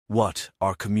What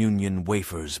are communion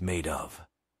wafers made of?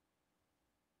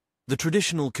 The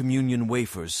traditional communion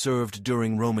wafers served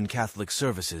during Roman Catholic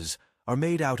services are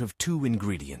made out of two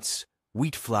ingredients,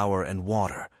 wheat flour and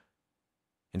water.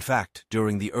 In fact,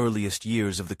 during the earliest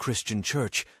years of the Christian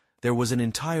Church, there was an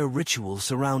entire ritual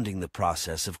surrounding the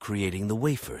process of creating the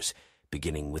wafers,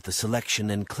 beginning with the selection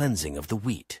and cleansing of the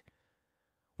wheat.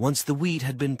 Once the wheat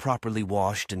had been properly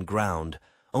washed and ground,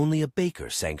 only a baker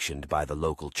sanctioned by the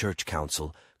local church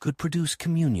council could produce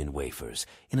communion wafers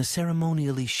in a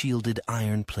ceremonially shielded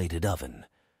iron-plated oven.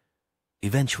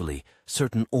 Eventually,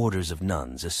 certain orders of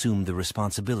nuns assumed the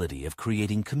responsibility of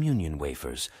creating communion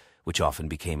wafers, which often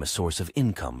became a source of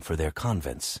income for their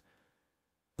convents.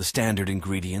 The standard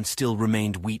ingredients still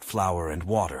remained wheat flour and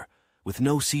water, with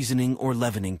no seasoning or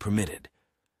leavening permitted.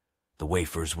 The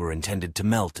wafers were intended to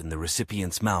melt in the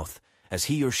recipient's mouth as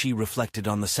he or she reflected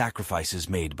on the sacrifices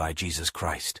made by Jesus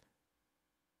Christ.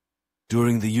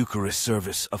 During the Eucharist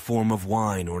service, a form of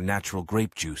wine or natural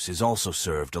grape juice is also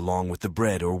served along with the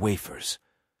bread or wafers.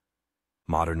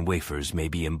 Modern wafers may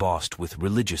be embossed with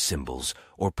religious symbols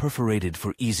or perforated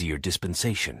for easier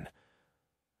dispensation.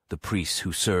 The priests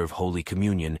who serve Holy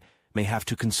Communion may have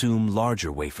to consume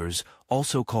larger wafers,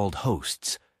 also called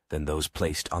hosts, than those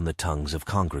placed on the tongues of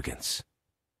congregants.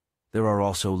 There are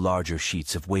also larger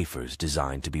sheets of wafers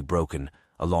designed to be broken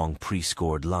along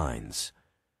pre-scored lines.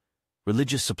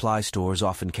 Religious supply stores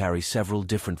often carry several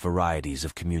different varieties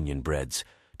of communion breads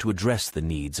to address the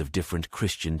needs of different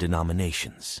Christian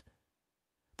denominations.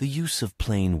 The use of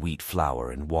plain wheat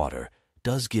flour and water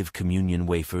does give communion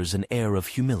wafers an air of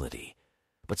humility,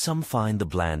 but some find the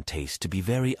bland taste to be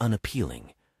very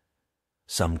unappealing.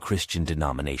 Some Christian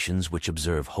denominations which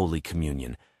observe Holy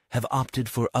Communion have opted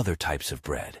for other types of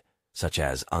bread, such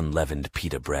as unleavened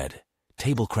pita bread,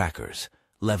 table crackers,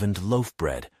 leavened loaf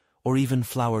bread, or even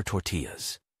flour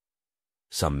tortillas.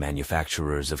 Some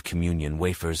manufacturers of communion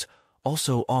wafers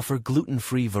also offer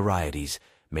gluten-free varieties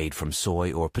made from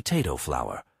soy or potato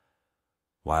flour.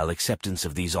 While acceptance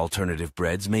of these alternative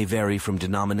breads may vary from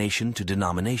denomination to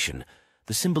denomination,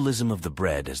 the symbolism of the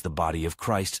bread as the body of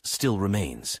Christ still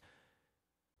remains.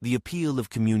 The appeal of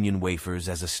communion wafers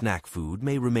as a snack food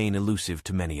may remain elusive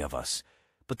to many of us,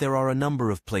 but there are a number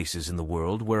of places in the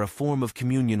world where a form of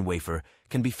communion wafer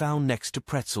can be found next to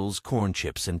pretzels, corn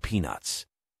chips, and peanuts.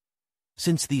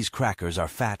 Since these crackers are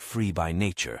fat-free by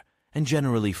nature and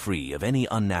generally free of any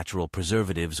unnatural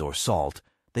preservatives or salt,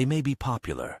 they may be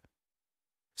popular.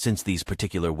 Since these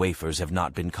particular wafers have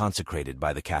not been consecrated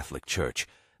by the Catholic Church,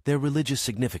 their religious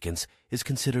significance is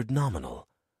considered nominal.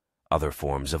 Other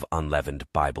forms of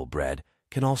unleavened Bible bread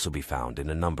can also be found in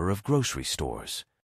a number of grocery stores.